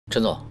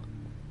陈总，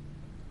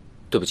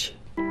对不起。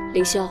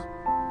凌霄，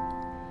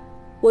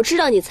我知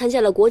道你参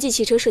加了国际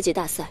汽车设计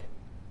大赛，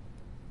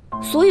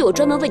所以我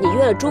专门为你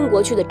约了中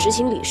国区的执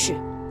行理事。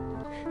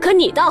可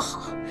你倒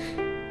好，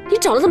你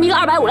找了这么一个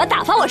250来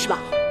打发我是吧？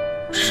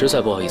实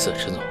在不好意思，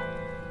陈总，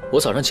我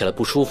早上起来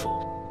不舒服，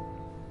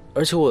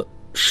而且我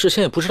事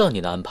先也不知道你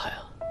的安排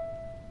啊。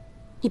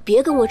你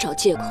别跟我找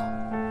借口，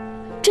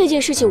这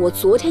件事情我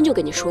昨天就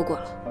跟你说过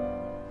了。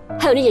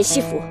还有那件西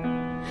服，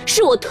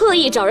是我特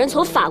意找人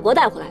从法国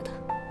带回来的，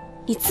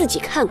你自己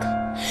看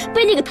看，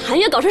被那个谭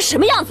月搞成什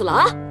么样子了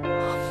啊！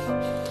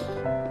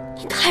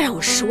你太让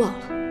我失望了。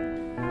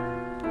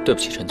对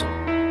不起，陈总，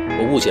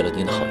我误解了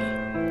您的好意。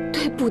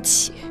对不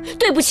起，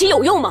对不起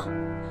有用吗？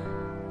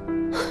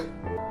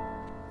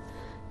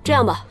这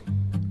样吧，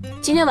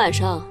今天晚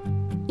上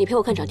你陪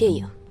我看场电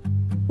影，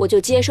我就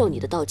接受你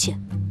的道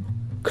歉。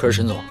可是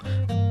陈总，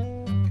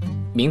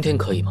明天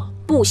可以吗？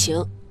不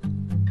行。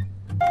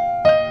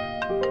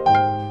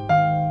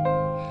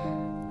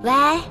喂，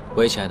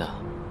喂，亲爱的，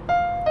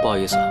不好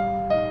意思，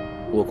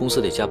我公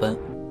司得加班。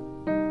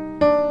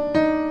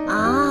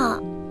啊？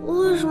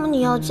为什么你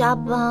要加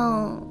班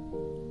啊？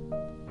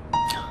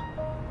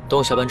等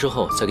我下班之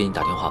后再给你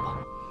打电话吧。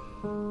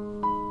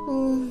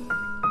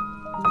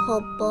好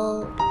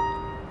吧。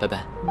拜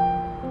拜。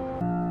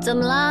怎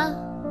么啦？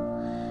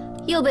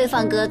又被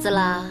放鸽子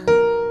啦？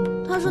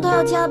他说他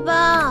要加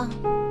班。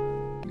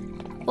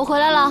我回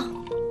来了，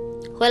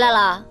回来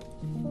了。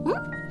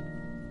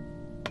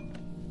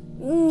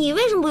你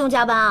为什么不用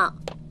加班啊？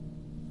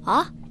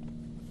啊？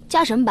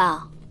加什么班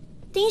啊？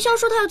丁潇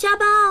说他要加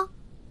班啊。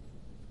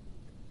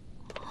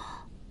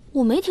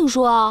我没听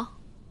说啊，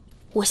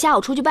我下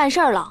午出去办事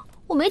儿了，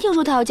我没听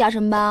说他要加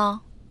什么班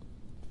啊。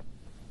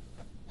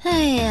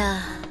哎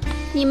呀，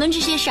你们这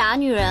些傻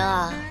女人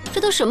啊，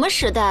这都什么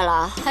时代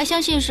了，还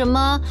相信什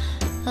么，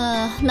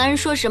男人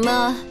说什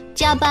么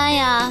加班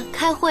呀、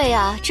开会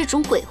呀这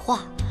种鬼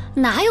话，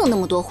哪有那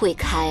么多会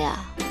开呀？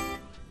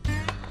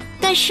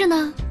但是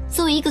呢，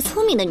作为一个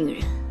聪明的女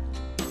人，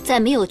在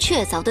没有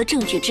确凿的证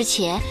据之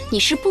前，你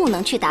是不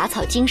能去打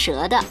草惊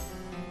蛇的。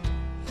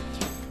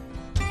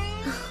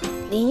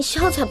凌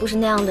霄才不是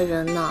那样的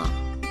人呢。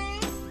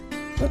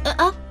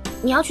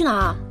你要去哪儿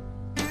啊？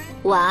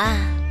我啊，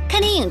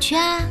看电影去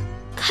啊。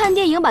看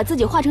电影把自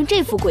己画成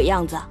这副鬼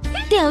样子，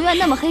电影院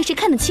那么黑，谁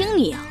看得清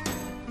你啊？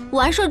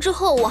完事之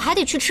后我还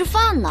得去吃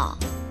饭呢，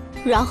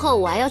然后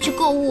我还要去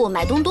购物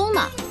买东东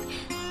呢。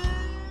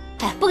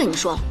哎，不跟你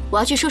说了，我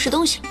要去收拾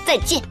东西了，再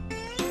见。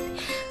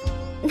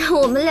那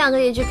我们2个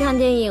也去看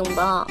电影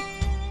吧，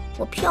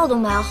我票都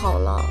买好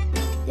了，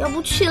要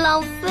不去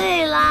浪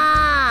费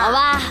啦。好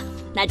吧，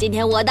那今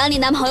天我当你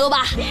男朋友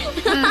吧。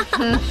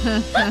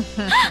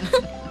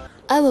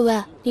哎，伟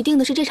伟，你订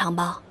的是这场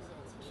吧？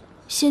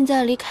现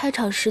在离开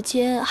场时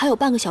间还有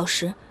半个小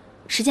时，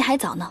时间还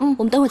早呢。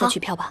我们等会儿再取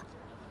票吧。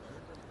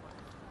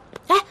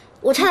哎，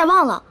我差点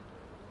忘了，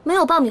没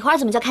有爆米花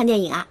怎么叫看电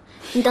影啊？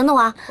你等等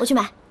我啊，我去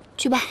买。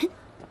去吧。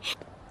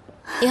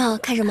你好，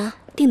看什么？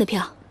订的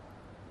票。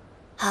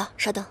好，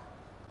稍等。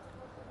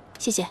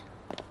谢谢。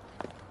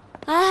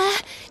哎，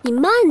你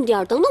慢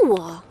点，等等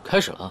我。开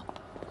始了。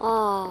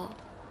哦。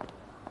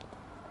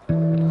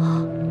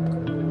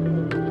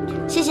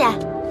谢谢。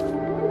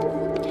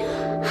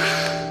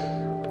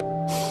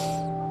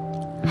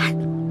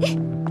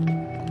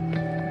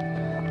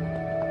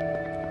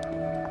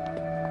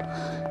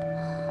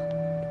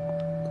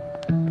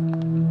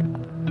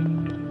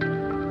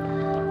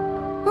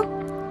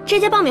这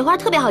家爆米花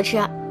特别好吃。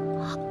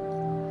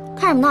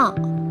看什么呢？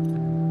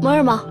没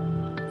什么，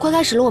快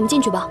开始了，我们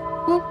进去吧。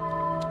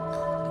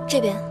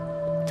这边，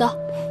走。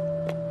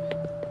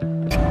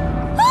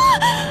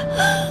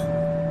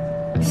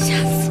吓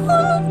死我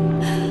了！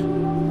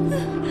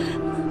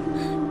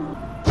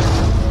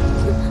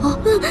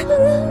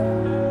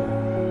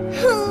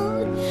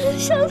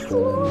吓死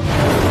我了！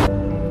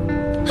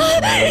死了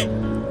没？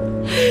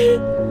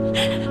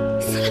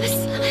死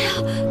了没有？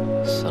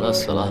死了，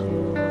死了。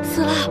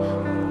死了！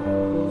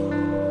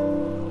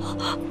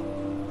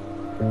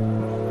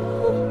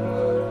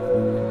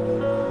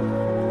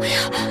哎呀，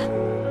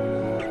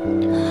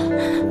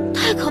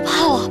太可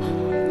怕了！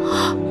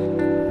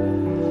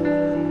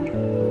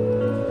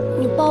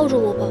你抱着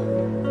我吧。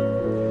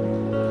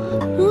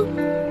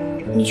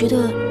你觉得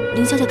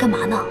凌霄在干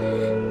嘛呢？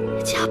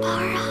加班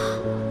啊！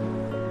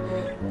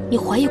你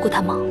怀疑过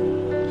他吗？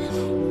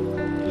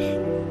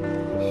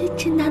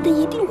这男的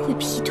一定会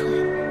劈腿。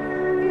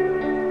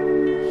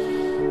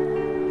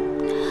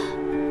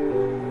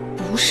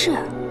不是，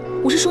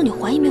我是说你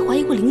怀疑没怀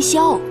疑过凌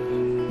霄？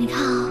你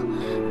看啊，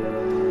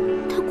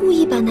他故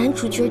意把男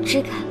主角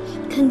支开，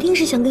肯定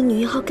是想跟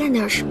女一号干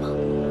点什么。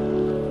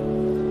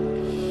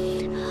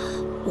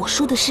我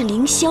说的是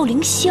凌霄，凌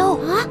霄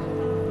啊？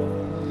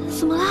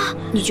怎么啦？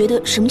你觉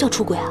得什么叫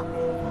出轨啊？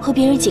和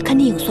别人一起看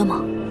电影算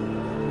吗？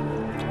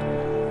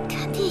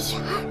看电影？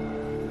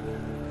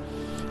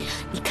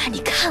你看，你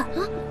看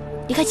啊！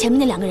你看前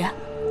面那2个人，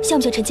像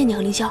不像陈倩妮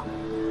和凌霄？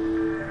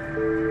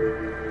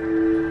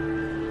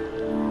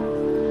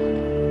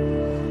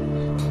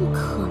不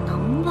可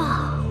能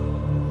吧？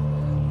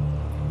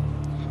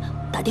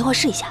打电话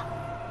试一下。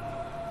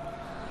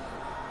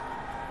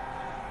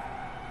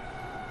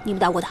你们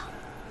打我的？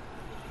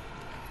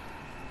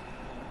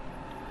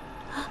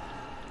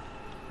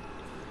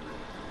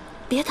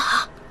别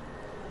打！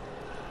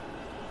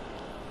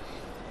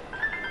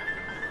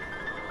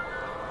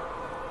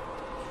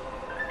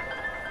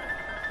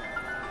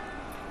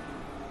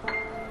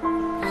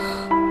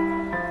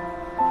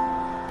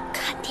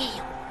看电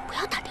影不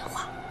要打电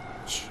话。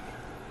嘘。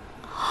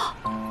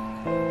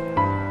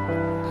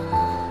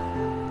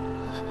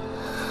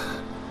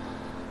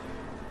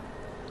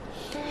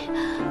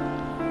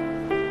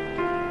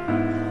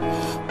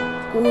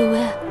微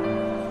微，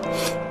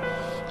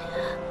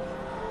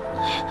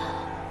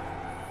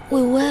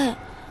微微，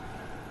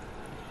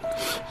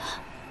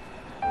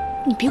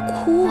你别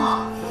哭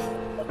啊，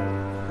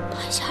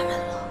太吓人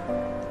了。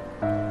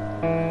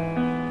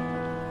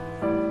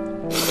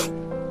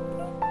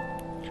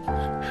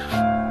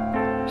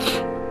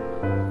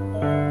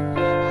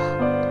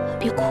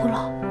别哭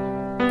了。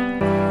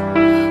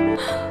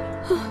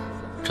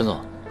陈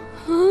总，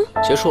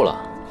结束了。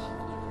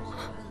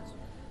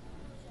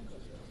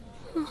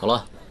好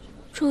了。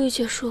终于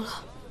结束了，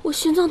我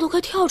心脏都快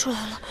跳出来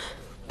了。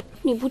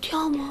你不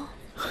跳吗？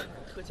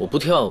我不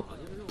跳，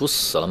不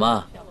死了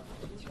吗？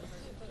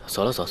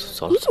走了，走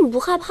了。你怎么不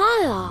害怕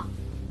呀？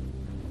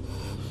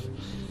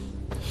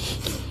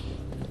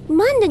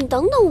慢点，你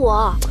等等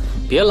我。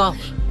别拉，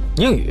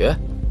宁宇，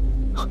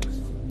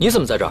你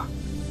怎么在这儿？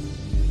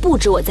不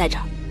止我在这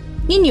儿，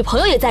你女朋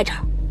友也在这儿。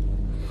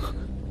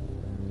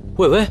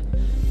魏巍，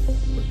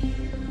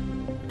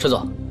陈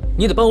总，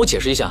你得帮我解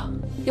释一下。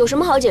有什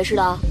么好解释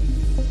的？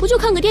不就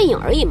看个电影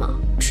而已吗？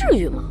至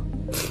于吗？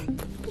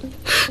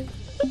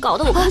搞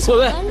得我快想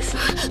翻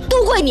水。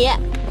都怪你！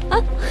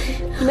哎，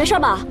你没事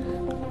吧？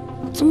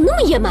怎么那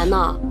么野蛮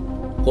呢？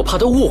我怕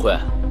他误会。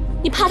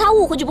你怕他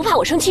误会就不怕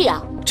我生气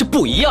呀？这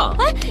不一样。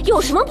哎，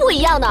有什么不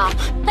一样的？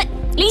哎，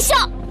林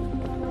霄，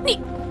你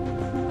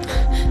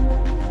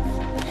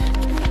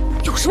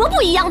有什么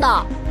不一样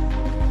的？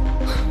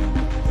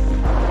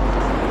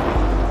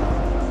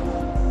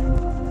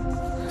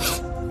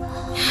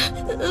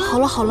好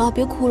了好了，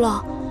别哭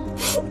了，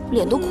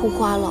脸都哭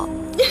花了，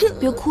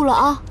别哭了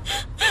啊！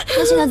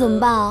那现在怎么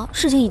办啊？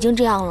事情已经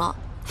这样了。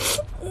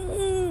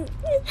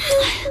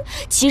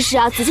其实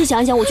啊，仔细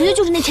想一想，我觉得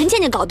就是那陈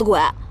倩倩搞的鬼。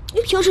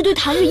平时对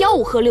谭玉吆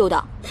五喝六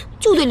的，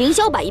就对凌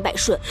霄百依百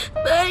顺。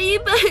百依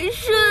百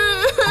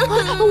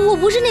顺。我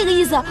不是那个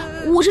意思，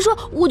我是说，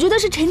我觉得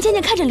是陈倩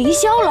倩看着凌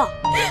霄了。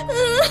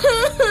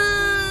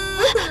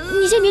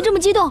你先别这么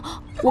激动，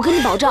我跟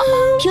你保证，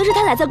平时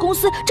他俩在公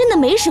司真的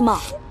没什么。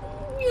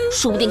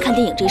说不定看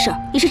电影这事儿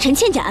也是陈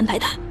倩倩安排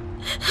的。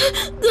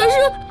可是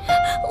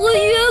我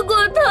约过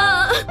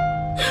他，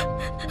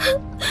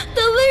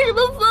他为什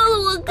么放了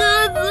我鸽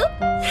子，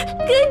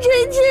跟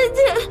陈倩倩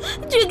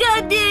去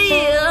看电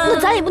影啊？那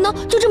咱也不能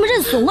就这么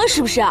认怂啊，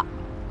是不是？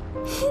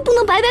不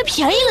能白白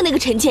便宜了那个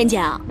陈倩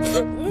倩啊！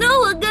那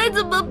我该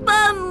怎么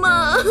办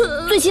嘛？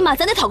最起码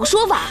咱得讨个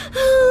说法，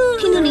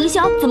听听凌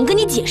霄怎么跟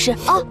你解释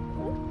啊。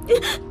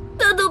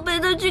他都陪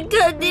他去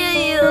看电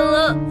影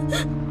了，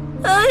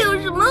还有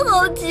什么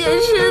好解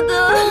释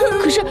的？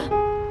可是，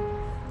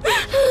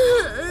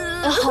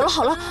好了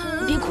好了，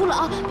别哭了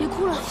啊，别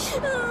哭了。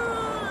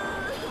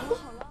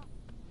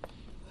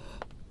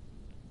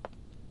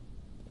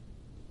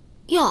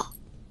哟，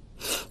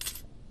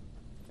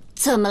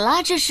怎么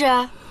了？这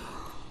是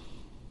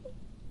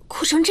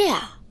哭成这样？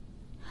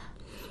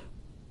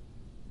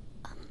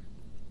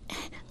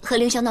和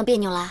凌霄闹别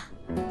扭啦？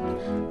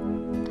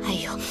哎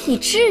呦，你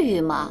至于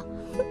吗？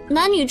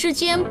男女之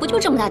间不就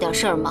这么大点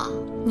事儿吗？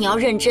你要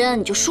认真，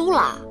你就输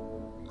了。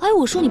哎，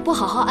我说你不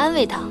好好安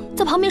慰他，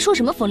在旁边说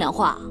什么风凉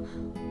话？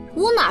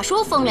我哪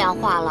说风凉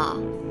话了？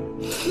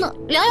那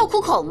良药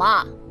苦口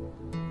嘛。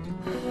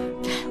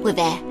薇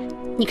薇，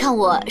你看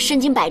我身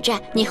经百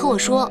战，你和我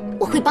说，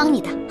我会帮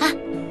你的啊。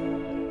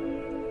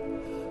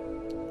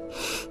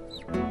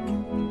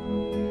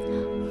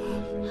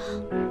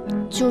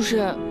就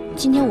是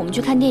今天我们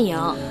去看电影，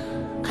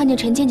看见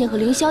陈倩倩和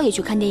凌霄也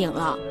去看电影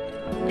了。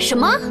什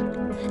么？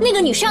那个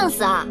女上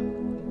司啊？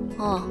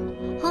哦，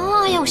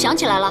哎呀，我想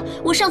起来了，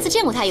我上次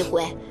见过她一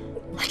回，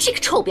这个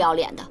臭不要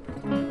脸的。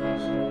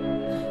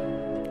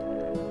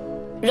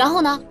然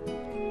后呢？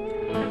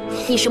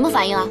你什么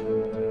反应啊？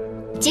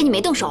姐，你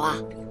没动手啊？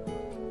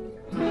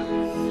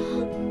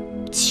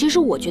其实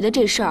我觉得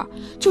这事儿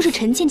就是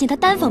陈倩倩她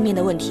单方面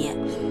的问题。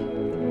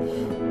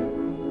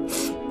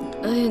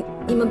哎，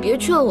你们别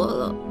劝我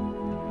了，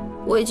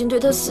我已经对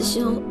他死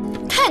心了。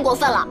太过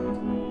分了！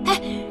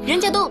哎，人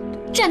家都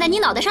站在你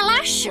脑袋上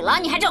拉屎了，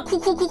你还这样哭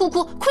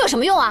有什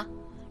么用啊？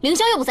凌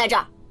霄又不在这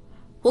儿，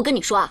我跟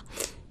你说啊，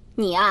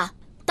你啊，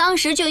当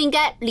时就应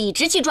该理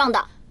直气壮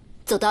的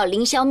走到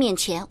凌霄面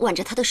前，挽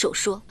着他的手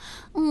说：“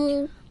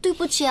对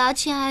不起啊，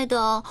亲爱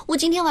的，我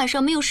今天晚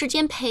上没有时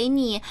间陪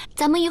你，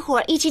咱们一会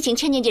儿一起请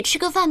倩倩姐吃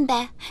个饭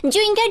呗。”你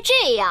就应该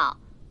这样，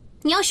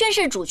你要宣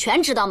示主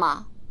权，知道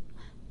吗？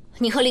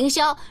你和凌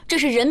霄这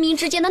是人民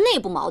之间的内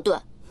部矛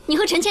盾，你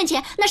和陈倩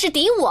倩那是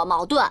敌我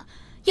矛盾，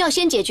要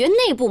先解决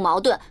内部矛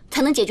盾，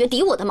才能解决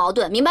敌我的矛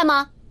盾，明白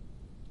吗？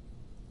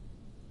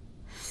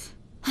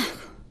哎，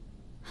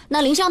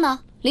那凌霄呢？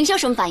凌霄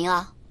什么反应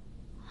啊？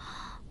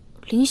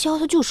凌霄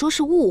他就说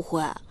是误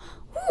会。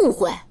误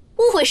会？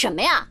误会什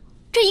么呀？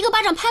这一个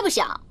巴掌拍不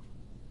响。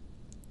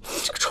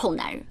这个臭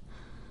男人。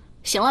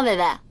行了，薇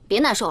薇，别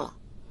难受了。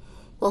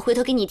我回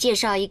头给你介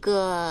绍一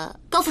个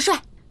高富帅，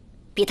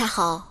比他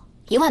好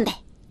1万倍、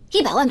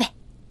100万倍。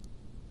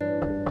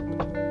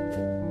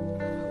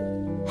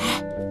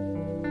哎，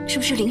是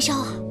不是凌霄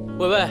啊？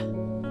薇薇，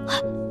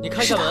你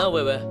开下门啊！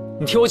薇薇，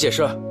你听我解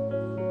释。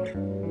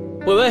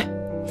薇薇，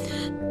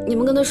你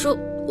们跟他说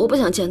我不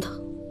想见他，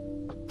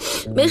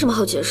没什么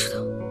好解释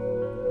的。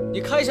你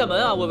开下门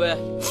啊！薇薇，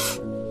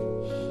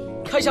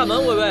开下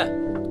门！薇薇，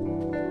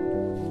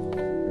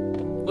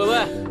薇薇，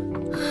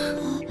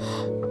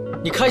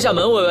你开下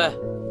门！薇薇，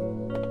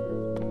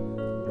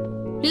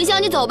凌霄，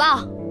你走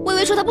吧。薇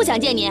薇说她不想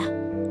见你。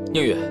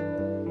宁宇，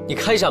你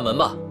开下门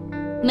吧。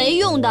没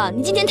用的，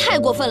你今天太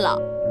过分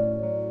了。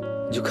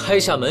你就开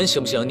下门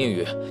行不行？宁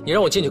宇，你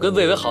让我进去跟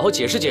薇薇好好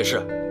解释解释。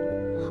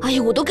哎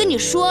呀，我都跟你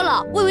说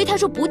了，薇薇她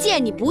说不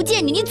见你，不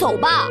见你，你走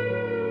吧。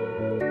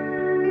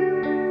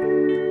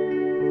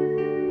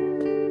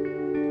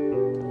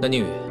那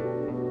宁宇，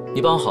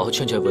你帮我好好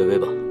劝劝薇薇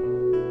吧。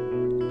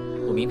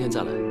我明天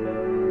再来。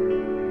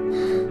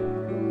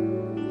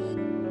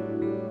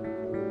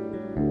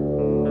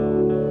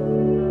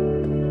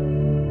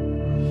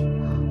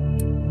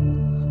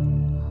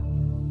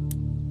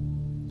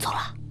走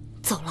了，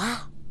走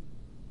了。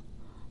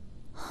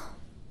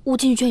我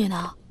进去劝劝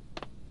他。